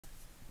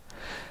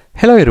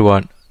Hello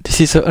everyone, this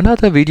is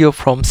another video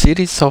from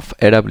series of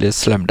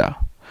AWS Lambda.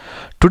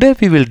 Today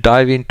we will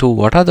dive into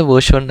what are the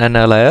version and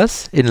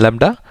alias in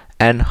Lambda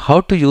and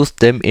how to use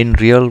them in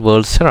real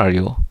world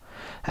scenario.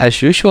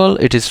 As usual,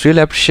 it is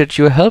really appreciate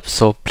your help,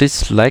 so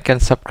please like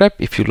and subscribe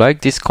if you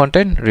like this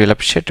content, really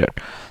appreciate it.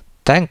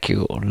 Thank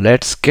you.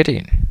 Let's get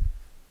in.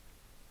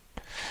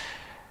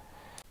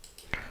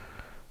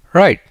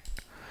 Right.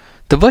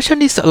 The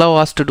version is allow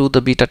us to do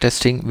the beta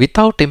testing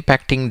without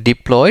impacting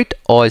deployed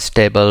or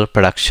stable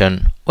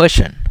production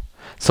version.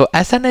 So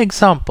as an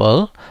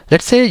example,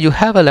 let's say you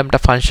have a Lambda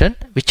function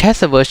which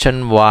has a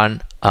version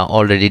 1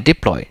 already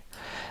deployed.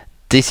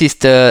 This is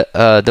the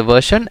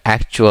version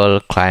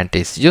actual client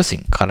is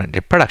using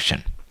currently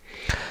production.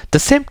 The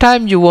same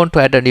time you want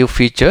to add a new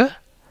feature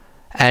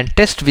and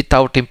test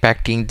without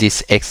impacting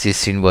this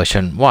existing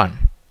version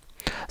 1.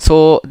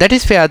 So that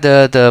is where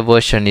the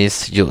version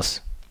is used.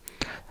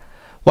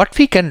 What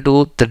we can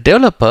do, the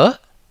developer,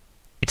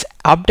 it's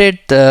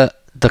update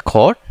the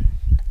code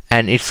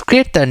and it's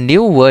create a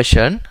new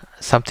version,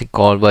 something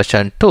called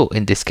version 2,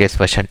 in this case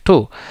version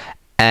 2,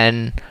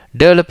 and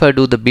developer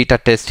do the beta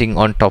testing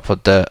on top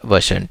of the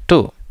version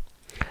 2.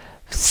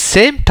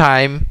 Same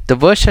time the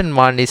version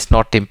 1 is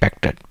not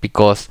impacted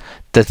because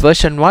the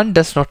version 1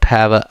 does not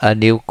have a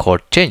new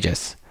code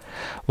changes.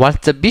 Once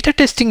the beta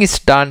testing is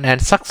done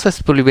and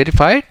successfully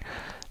verified,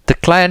 the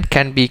client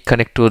can be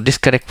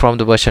disconnect from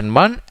the version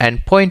 1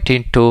 and point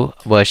into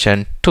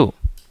version 2.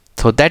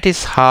 So that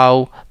is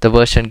how the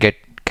version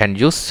can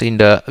use with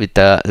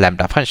the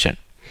Lambda function.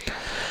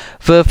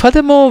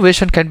 Furthermore,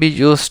 version can be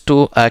used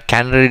to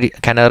canary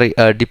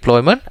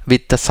deployment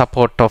with the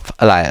support of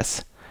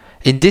ALIAS.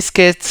 In this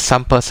case,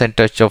 some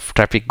percentage of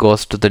traffic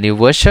goes to the new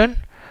version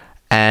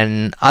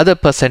and other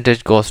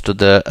percentage goes to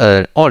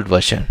the old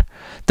version.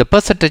 The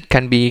percentage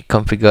can be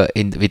configured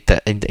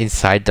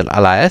inside the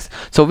ALIAS.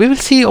 So we will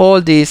see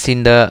all these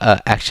in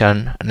the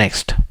action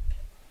next.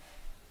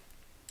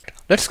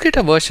 Let's create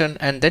a version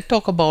and then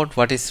talk about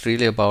what is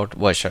really about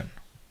version.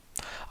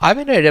 I'm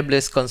in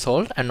AWS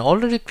console and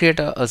already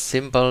created a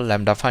simple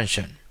Lambda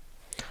function.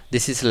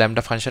 This is a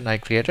Lambda function I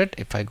created.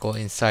 If I go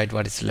inside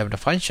what is Lambda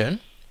function,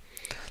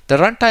 the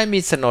runtime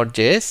is a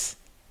Node.js.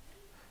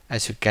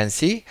 As you can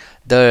see,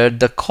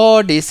 the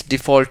code is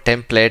default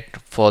template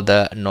for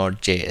the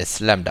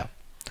Node.js Lambda.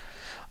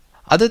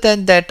 Other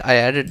than that, I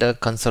added a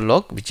console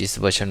log which is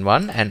version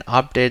 1 and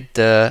update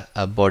the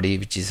body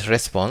which is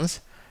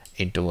response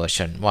into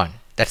version 1.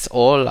 That's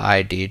all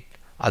I did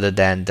other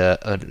than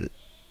the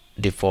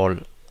default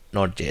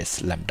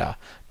Node.js Lambda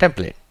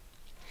template.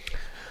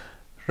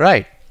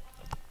 Right.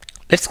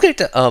 Let's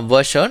create a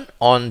version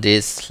on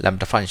this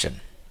Lambda function.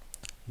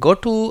 Go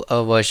to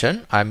a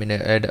version. I'm in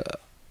a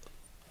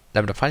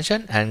Lambda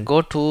function and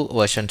go to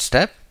version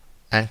step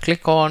and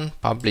click on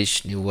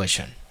publish new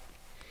version.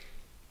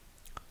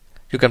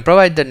 You can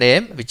provide the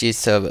name which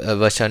is a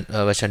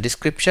version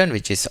description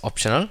which is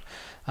optional.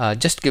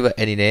 Just give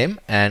any name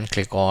and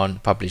click on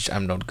publish.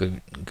 I'm not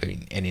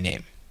giving any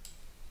name.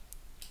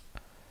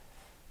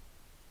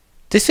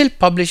 This will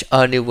publish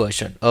a new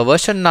version. A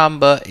version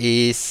number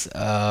is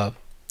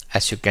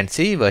as you can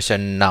see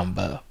version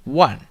number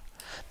 1.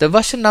 The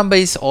version number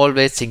is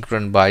always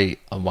synchronized by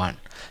 1.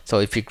 So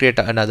if you create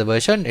another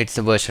version, its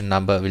version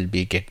number will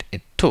be get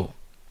it 2.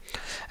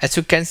 As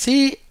you can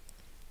see,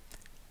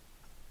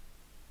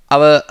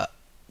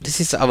 this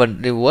is our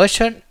new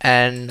version,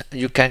 and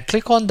you can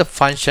click on the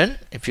function.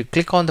 If you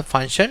click on the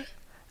function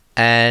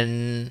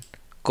and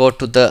go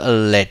to the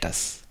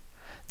latest,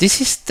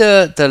 this is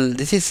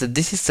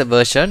the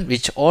version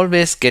which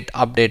always get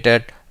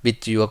updated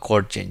with your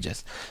code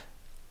changes.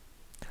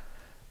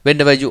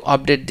 Whenever you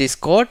update this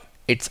code,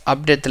 it's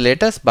update the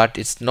latest, but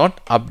it's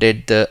not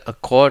update the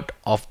code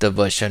of the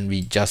version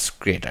we just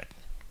created.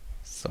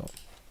 So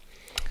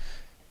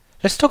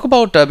let's talk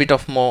about a bit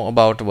more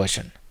about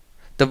version.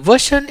 The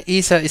version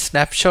is a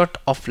snapshot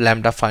of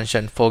Lambda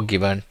function for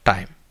given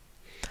time.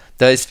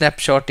 The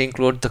snapshot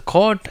includes the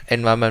code,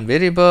 environment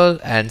variable,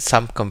 and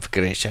some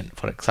configuration.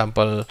 For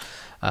example,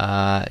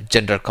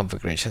 general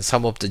configuration.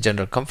 Some of the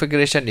general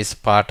configuration is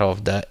part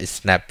of the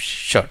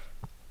snapshot.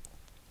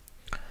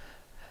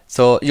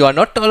 So you are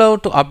not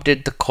allowed to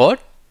update the code,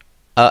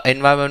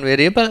 environment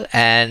variable,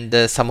 and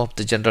some of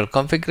the general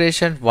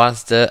configuration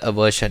once the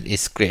version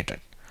is created.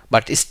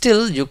 But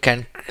still you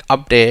can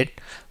update.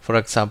 For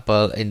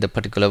example, in the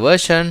particular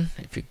version,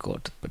 if you go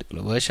to the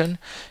particular version,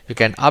 you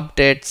can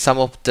update some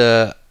of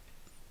the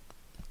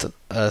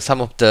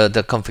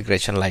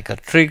configuration like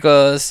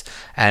triggers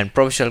and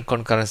provisional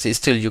concurrency.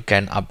 Still you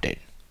can update.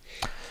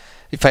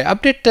 If I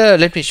update,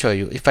 let me show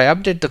you. If I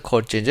update the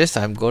code changes,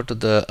 I'm go to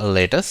the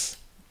latest.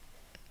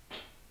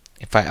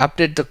 If I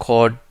update the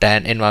code,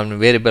 then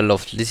environment variable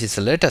of this is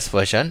the latest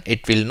version,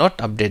 it will not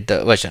update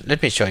the version.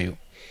 Let me show you.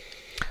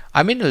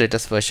 I'm in the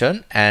latest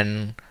version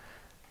and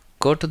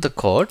go to the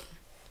code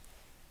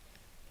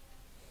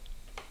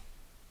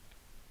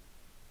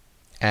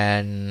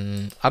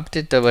and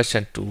update the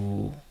version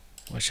to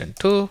version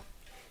 2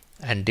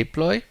 and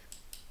deploy,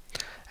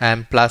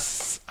 and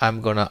plus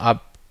I'm gonna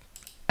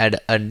add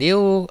a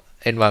new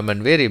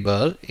environment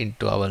variable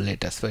into our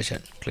latest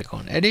version. Click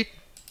on edit,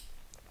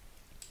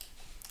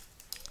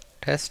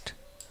 test,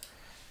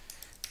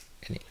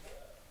 any.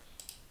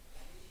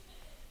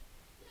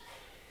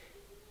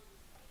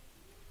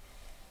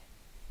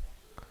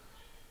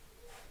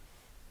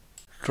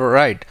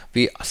 Right,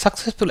 we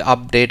successfully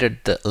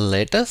updated the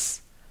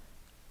latest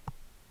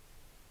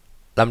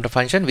lambda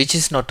function, which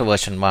is not a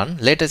version 1.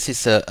 Latest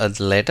is the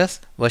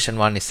latest, version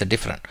 1 is a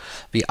different.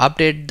 We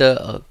update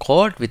the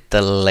code with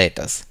the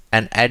latest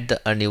and add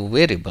a new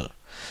variable.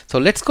 So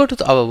let's go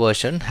to our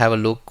version, have a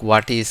look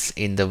what is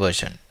in the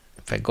version.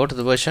 If I go to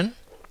the version,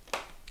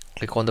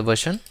 click on the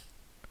version,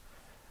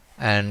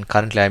 and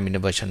currently I'm in the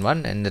version 1,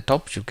 and in the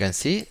top you can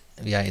see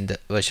we are in the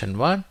version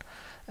 1.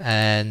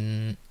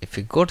 And if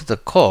we go to the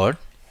code,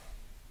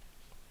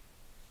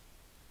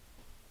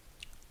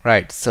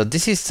 right, so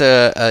this is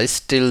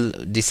still,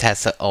 this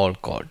has an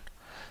old code.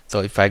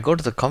 So if I go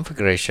to the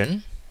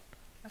configuration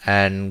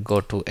and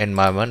go to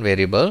environment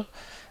variable,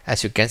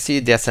 as you can see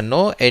there's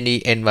no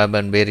any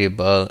environment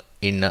variable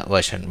in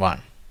version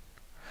 1.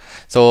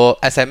 So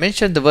as I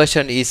mentioned, the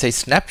version is a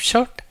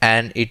snapshot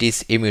and it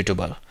is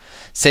immutable.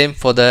 Same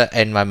for the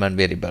environment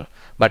variable.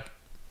 But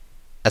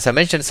as I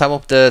mentioned, some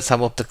of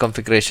the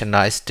configuration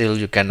are still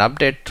you can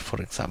update. For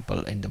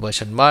example, in the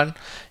version 1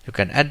 you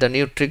can add a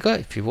new trigger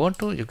if you want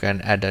to. You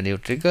can add a new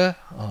trigger,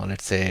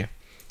 let's say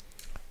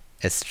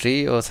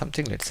S3 or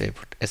something. Let's say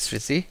put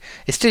S3C.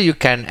 Still you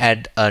can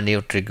add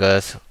new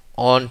triggers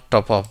on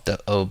top of the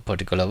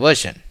particular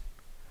version.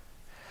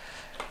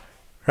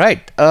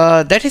 Right,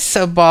 that is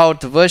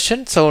about the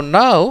version. So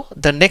now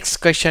the next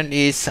question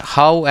is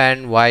how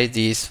and why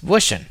this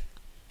version.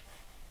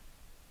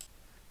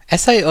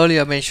 As I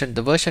earlier mentioned,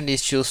 the version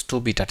is used to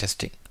beta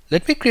testing.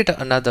 Let me create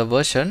another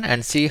version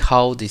and see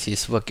how this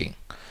is working.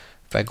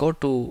 If I go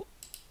to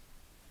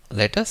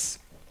latest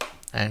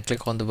and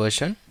click on the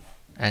version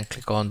and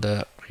click on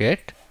the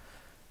create,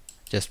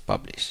 just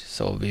publish.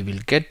 So we will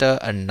get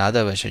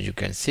another version. You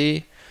can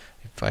see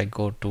if I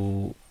go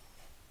to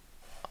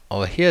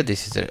over here,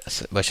 this is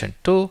a version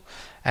 2,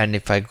 and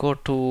if I go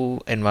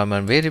to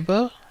environment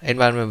variable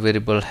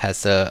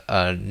has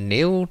a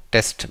new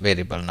test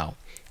variable now.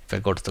 If I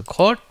go to the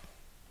code,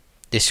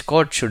 this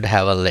code should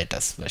have a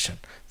latest version,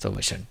 so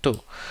version 2.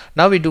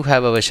 Now we do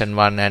have a version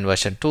 1 and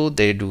version 2.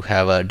 They do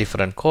have a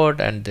different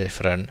code and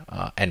different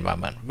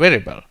environment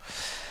variable.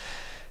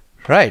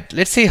 Right,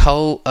 let's see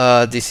how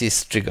this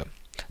is triggered.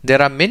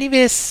 There are many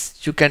ways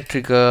you can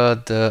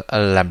trigger the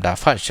lambda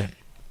function.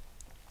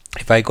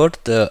 If I go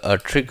to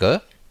the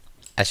trigger,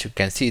 as you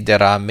can see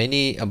there are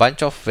a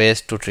bunch of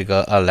ways to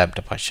trigger a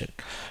lambda function.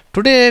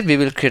 Today we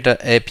will create an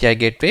API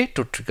gateway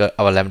to trigger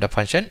our lambda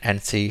function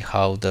and see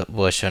how the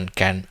version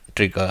can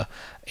trigger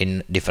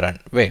in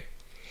different way.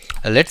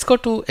 Let's go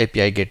to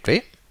API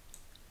gateway.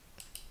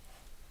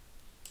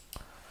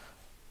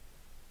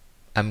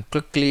 I'm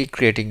quickly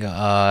creating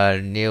a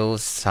new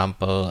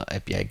sample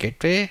API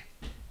gateway,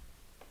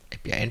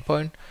 API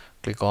endpoint.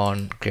 Click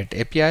on create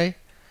API.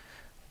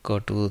 Go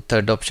to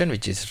third option,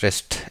 which is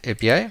REST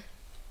API.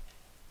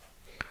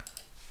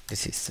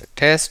 This is a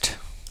test,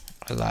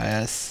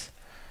 ALIAS.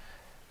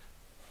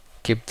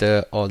 Keep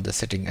all the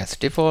setting as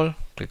default.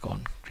 Click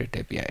on create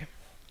API.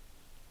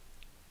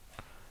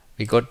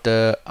 We got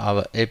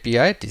our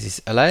API. This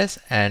is ALIAS,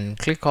 and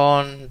click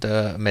on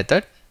the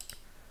method.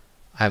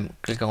 I'm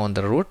clicking on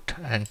the root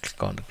and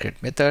click on the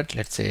create method.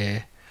 Let's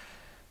say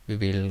we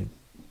will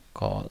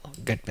call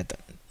get method,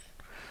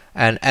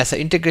 and as an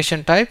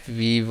integration type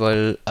we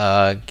will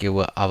give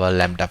our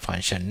lambda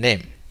function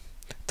name.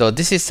 So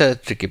this is a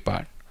tricky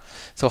part.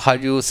 So how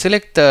do you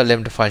select the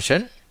lambda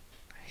function?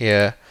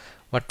 Here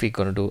what we're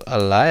going to do,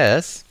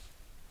 ALIAS,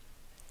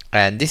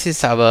 and this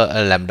is our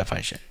lambda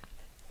function.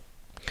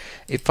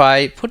 If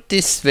I put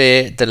this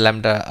way, the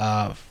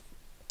lambda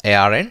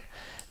ARN,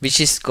 which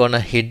is gonna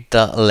hit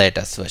the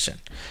latest version.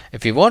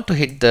 If you want to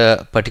hit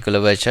the particular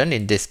version,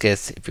 in this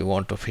case if you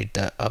want to hit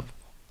the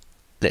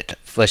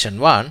version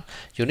 1,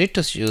 you need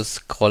to use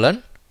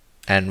colon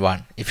and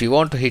 1. If you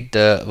want to hit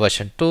the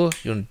version 2,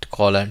 you need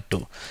colon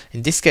 2.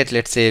 In this case,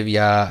 let's say we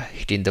are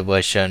hitting the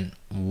version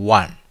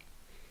 1.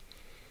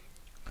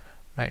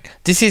 Right,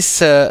 this is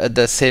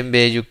the same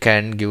way you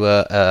can give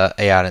a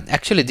ARN.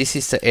 Actually this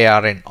is the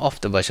ARN of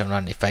the version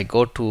 1. If I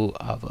go to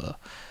our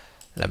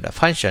lambda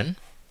function,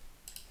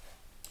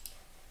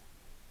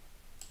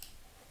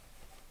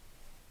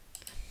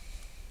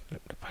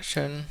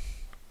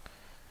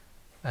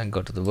 and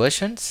go to the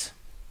versions,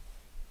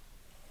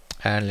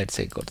 and let's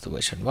say go to the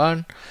version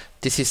 1.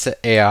 This is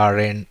the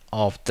ARN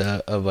of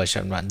the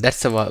version 1.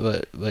 That's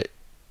the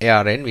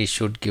ARN we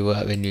should give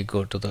when we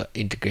go to the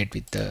integrate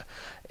with the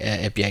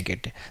API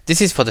gateway.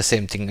 This is for the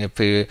same thing. If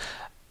you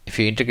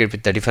integrate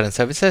with the different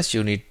services,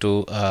 you need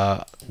to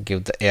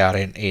give the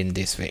ARN in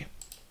this way.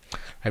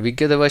 And we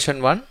give the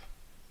version 1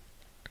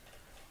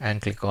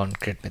 and click on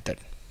create method.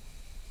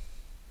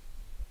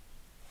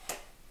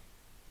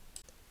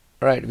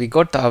 Right, we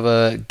got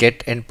our get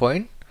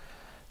endpoint.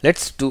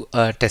 Let's do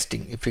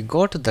testing. If we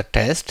go to the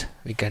test,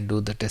 we can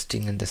do the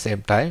testing in the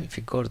same time. If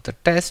you go to the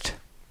test,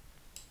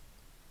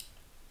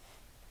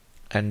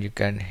 and you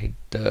can hit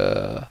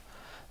the,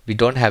 we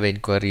don't have any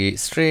query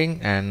string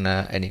and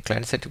any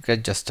client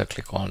certificate, just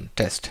click on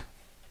test.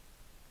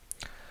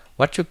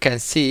 What you can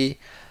see,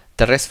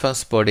 the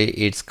response body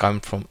is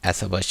coming from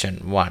as a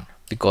version 1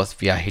 because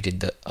we are hitting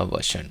the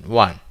version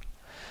 1.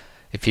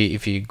 If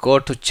you go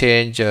to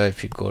change,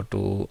 if you go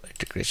to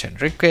integration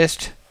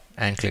request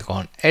and click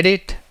on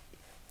edit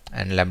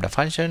and lambda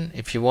function,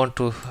 if you want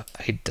to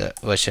hit the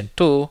version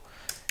 2,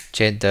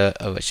 change the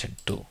version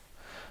 2.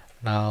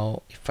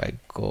 Now if I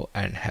go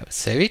and have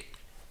save it,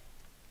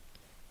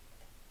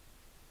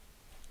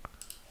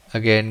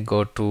 again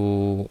go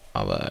to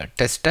our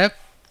test tab.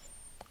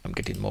 I'm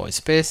getting more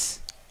space.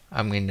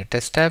 I'm in the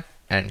test tab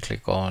and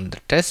click on the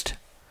test.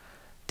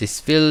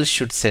 This will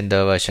should send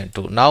the version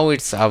 2. Now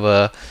it's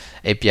our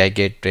API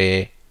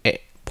gateway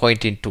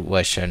pointing to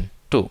version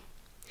 2.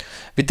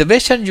 With the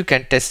version, you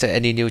can test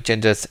any new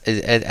changes.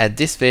 At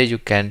this way, you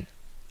can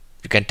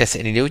test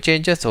any new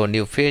changes or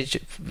new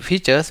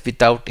features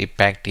without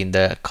impacting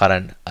the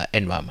current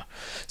environment.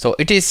 So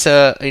it is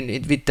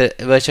with the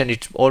version,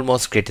 it's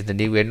almost created the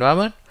new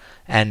environment,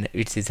 and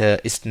it is a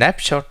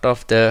snapshot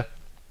of the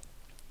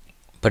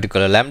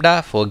particular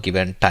lambda for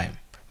given time.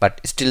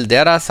 But still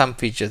there are some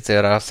features,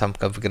 there are some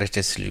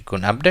configurations you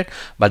can update,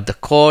 but the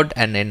code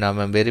and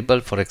environment variable,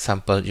 for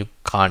example, you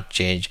can't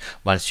change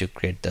once you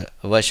create the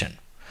version.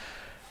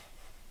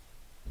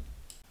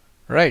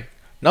 Right,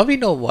 now we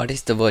know what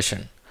is the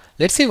version.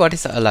 Let's see what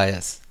is the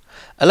alias.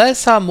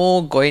 Alias are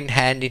more going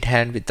hand in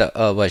hand with the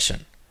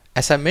version.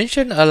 As I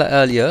mentioned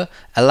earlier,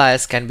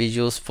 alias can be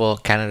used for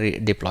canary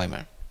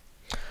deployment.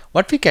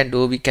 What we can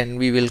do,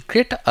 we will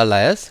create an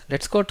alias.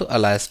 Let's go to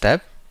alias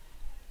tab.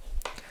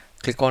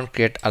 Click on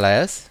create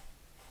alias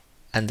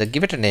and then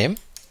give it a name.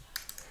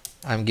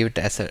 I'm give it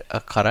as a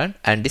current,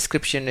 and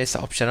description is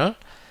optional,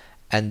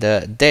 and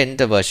then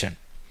the version.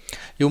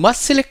 You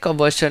must select a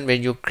version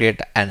when you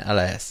create an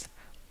alias.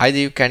 Either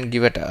you can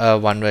give it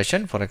one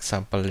version, for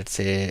example, let's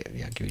say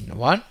we are giving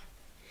 1,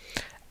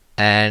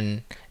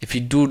 and if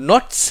you do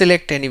not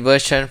select any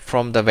version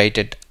from the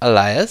weighted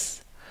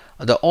alias,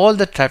 all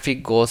the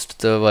traffic goes to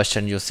the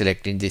version you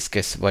select, in this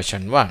case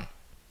version 1.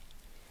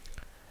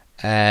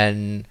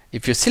 And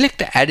if you select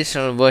the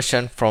additional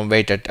version from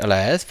weighted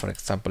alias, for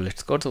example,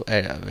 let's go to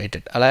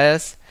weighted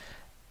alias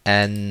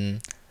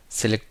and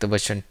select the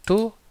version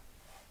 2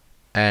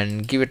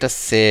 and give it a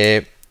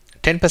say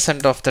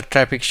 10% of the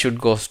traffic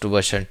should goes to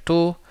version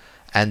 2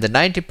 and the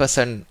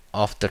 90%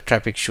 of the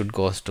traffic should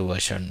goes to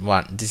version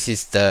 1. This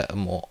is the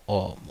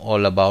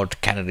all about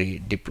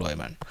canary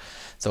deployment.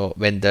 So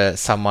when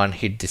someone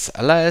hit this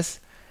alias,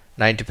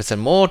 90%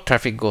 more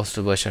traffic goes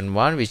to version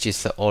 1, which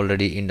is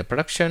already in the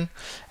production,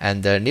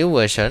 and the new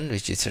version,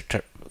 which is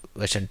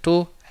version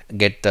 2,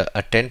 get the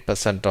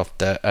 10% of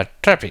the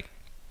traffic.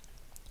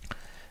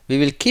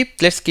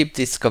 Let's keep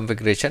this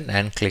configuration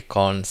and click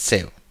on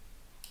save.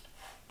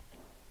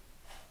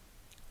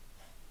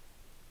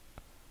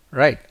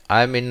 Right,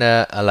 I'm in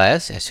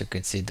alias, as you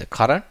can see the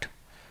current,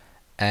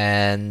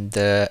 and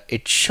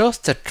it shows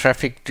the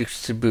traffic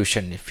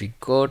distribution. If we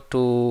go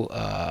to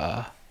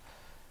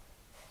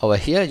over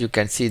here, you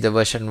can see the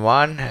version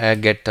 1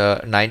 get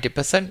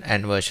 90%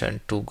 and version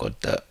 2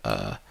 got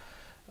the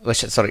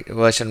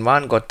version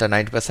 1 got the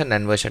 90%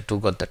 and version 2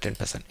 got the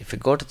 10%. If you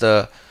go to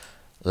the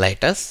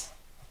latest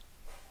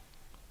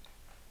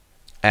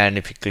and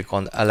if you click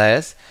on the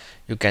alias,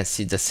 you can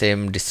see the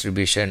same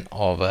distribution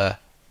over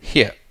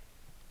here.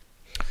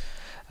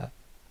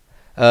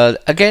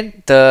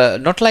 Again,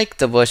 not like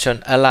the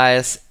version,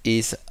 alias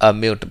is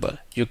mutable.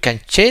 You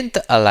can change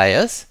the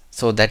alias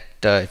so that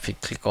if you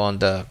click on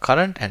the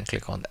current and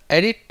click on the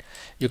edit,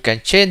 you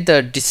can change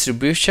the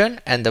distribution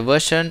and the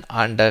version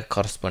under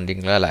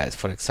corresponding alias.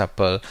 For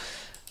example,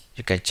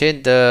 you can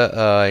change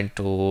the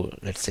into,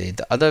 let's say,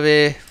 the other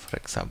way. For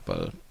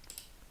example,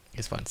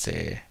 this one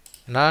say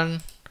none. You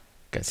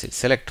can say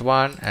select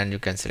 1 and you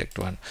can select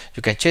 1.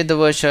 You can change the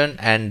version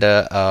and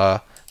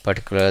the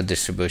particular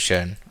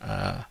distribution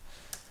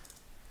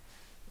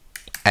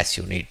as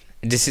you need.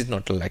 This is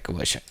not like a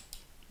version.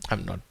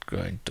 I'm not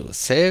going to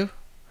save.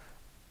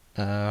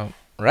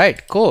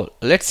 Right, cool.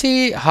 Let's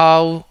see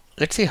how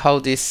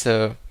this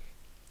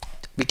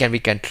we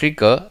can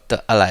trigger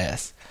the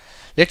alias.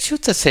 Let's use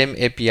the same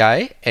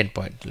API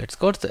endpoint. Let's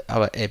go to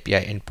our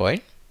API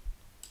endpoint.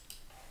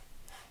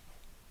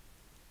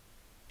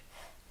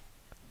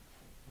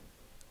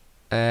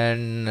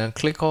 And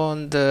click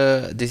on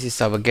this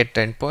is our get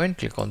endpoint.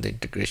 Click on the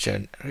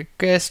integration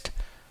request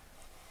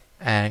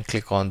and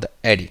click on the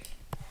edit.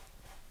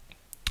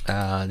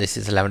 This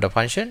is a lambda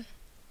function.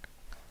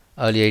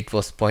 Earlier it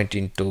was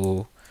pointing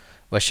to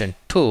version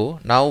 2.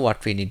 Now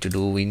what we need to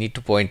do, we need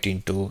to point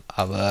into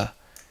our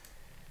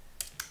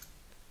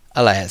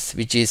alias,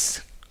 which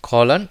is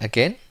colon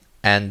again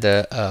and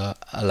the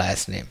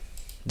alias name.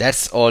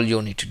 That's all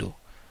you need to do,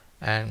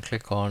 and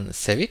click on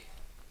save it.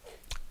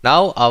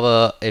 Now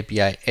our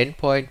API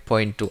endpoint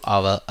point to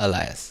our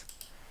alias.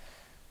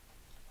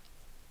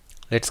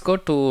 Let's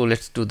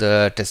do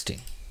the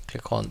testing.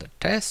 Click on the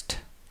test,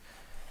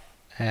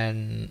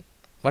 and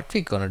what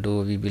we're gonna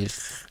do, we will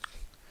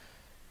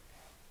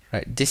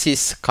Right, this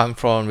is come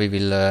from, we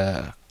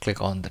will click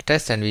on the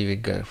test and we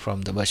will go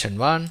from the version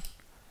 1.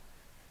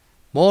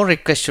 More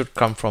requests should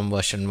come from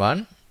version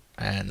 1,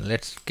 and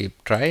let's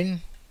keep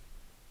trying.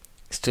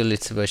 Still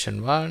it's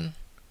version 1,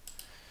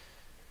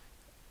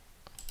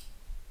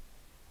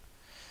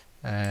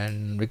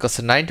 and because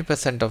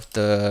 90% of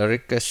the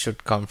requests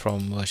should come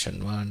from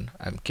version 1,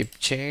 I'm keep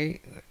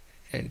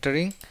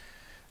entering.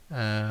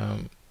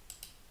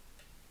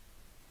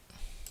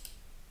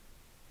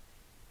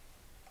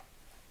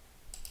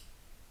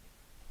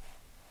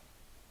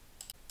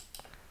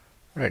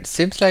 Right,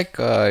 seems like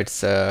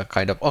it's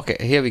kind of okay.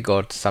 Here we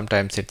go.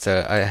 Sometimes it's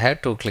I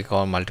had to click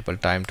on multiple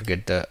times to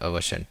get the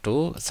version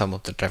 2. Some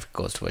of the traffic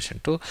goes to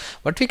version 2.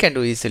 What we can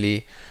do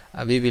easily,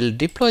 we will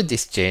deploy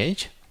this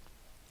change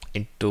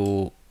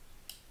into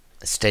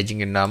staging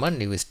environment,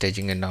 new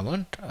staging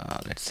environment.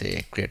 Let's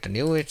say create a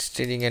new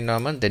staging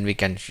environment. Then we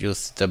can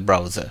use the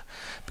browser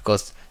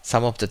because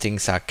some of the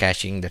things are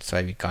caching. That's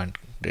why we can't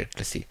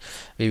directly see.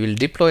 We will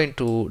deploy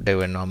into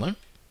dev environment.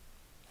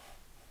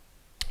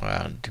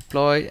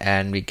 Deploy,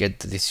 and we get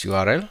this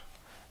URL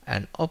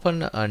and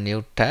open a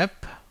new tab,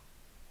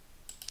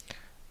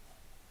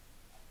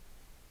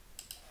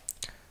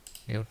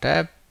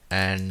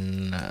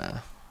 and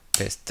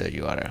paste the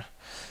URL.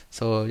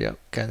 So yeah, you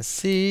can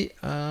see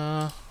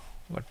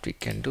what we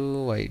can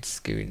do. Why it's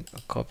giving a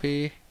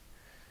copy.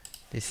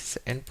 This is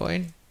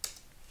endpoint,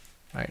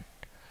 right?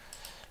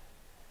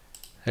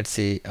 Let's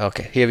see.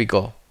 Okay, here we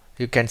go.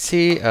 You can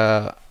see if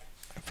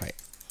I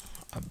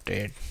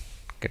update,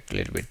 get a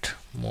little bit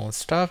more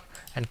stuff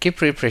and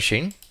keep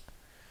refreshing.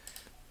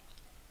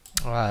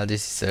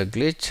 This is a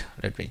glitch.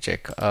 Let me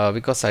check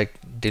because I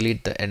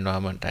delete the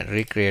environment and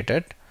recreate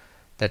it.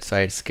 That's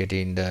why it's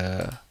getting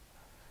the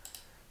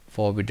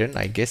forbidden.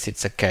 I guess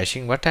it's a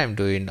caching. What I'm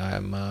doing,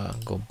 I'm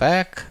go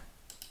back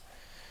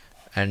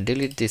and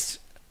delete this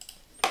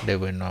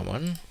dev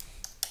environment.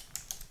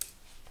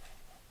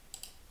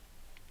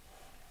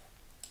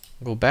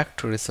 Go back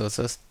to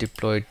resources,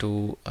 deploy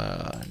to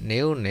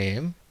new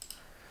name.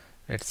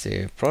 Let's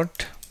say prod.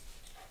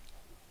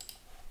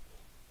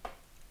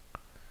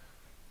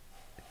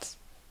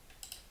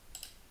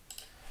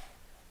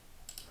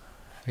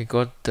 We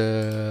got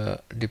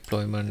the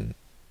deployment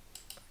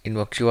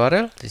invoke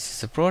URL. This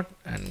is a prod,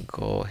 and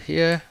go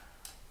here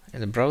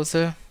in the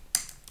browser,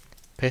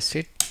 paste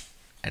it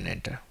and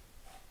enter.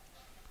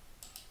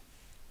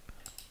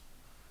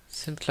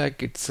 Seems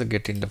like it's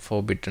getting the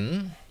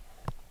forbidden.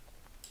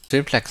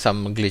 Seems like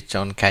some glitch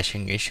on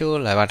caching issue.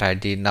 Like what I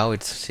did now,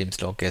 it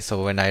seems okay.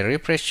 So when I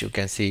refresh, you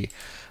can see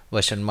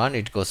version 1,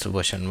 it goes to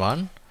version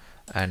 1,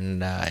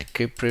 and I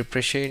keep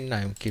refreshing.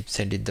 I keep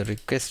sending the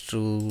request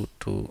to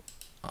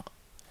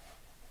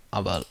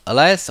our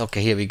ALIAS.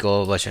 Okay, here we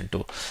go, version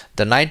 2.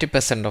 The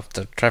 90% of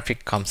the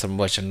traffic comes from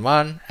version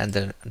 1, and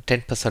the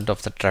 10%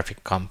 of the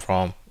traffic come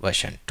from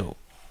version 2.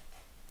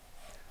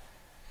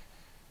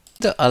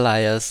 The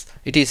ALIAS,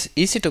 it is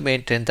easy to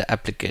maintain the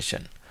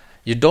application.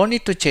 You don't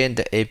need to change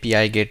the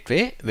API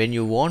gateway when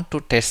you want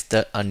to test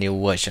a new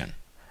version.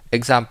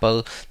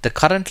 Example, the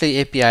currently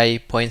API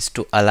points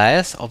to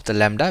ALIAS of the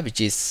Lambda, which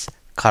is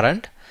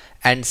current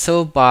and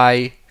served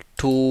by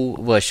 2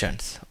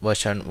 versions,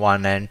 version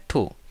 1 and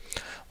 2.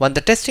 When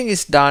the testing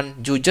is done,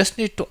 you just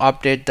need to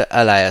update the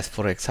ALIAS.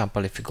 For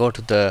example, if you go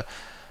to the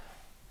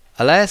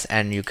ALIAS,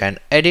 and you can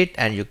edit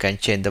and you can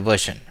change the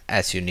version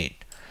as you need.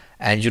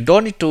 And you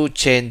don't need to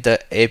change the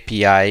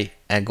API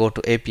and go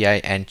to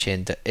API and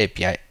change the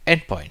API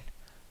endpoint.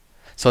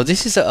 So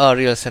this is a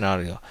real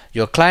scenario.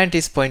 Your client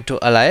is pointing to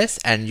ALIAS,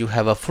 and you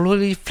have a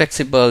fully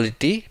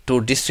flexibility to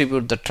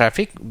distribute the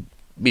traffic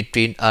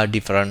between a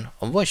different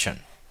version.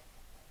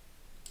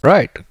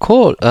 Right,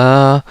 cool.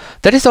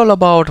 That is all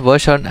about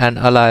version and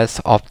ALIAS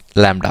of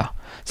Lambda.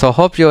 So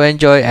hope you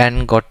enjoy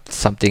and got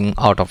something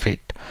out of it.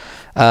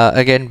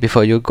 Again,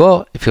 before you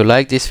go, if you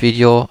like this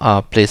video,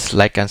 please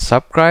like and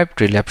subscribe,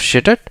 really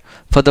appreciate it.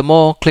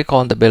 Furthermore, click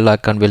on the bell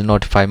icon, will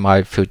notify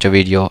my future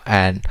video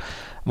and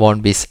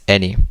won't miss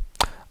any.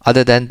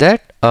 Other than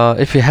that,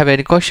 if you have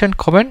any question,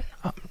 comment,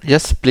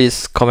 just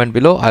please comment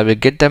below. I will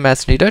get them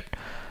as needed.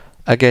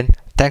 Again,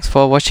 thanks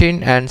for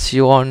watching and see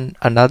you on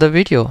another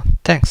video.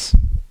 Thanks.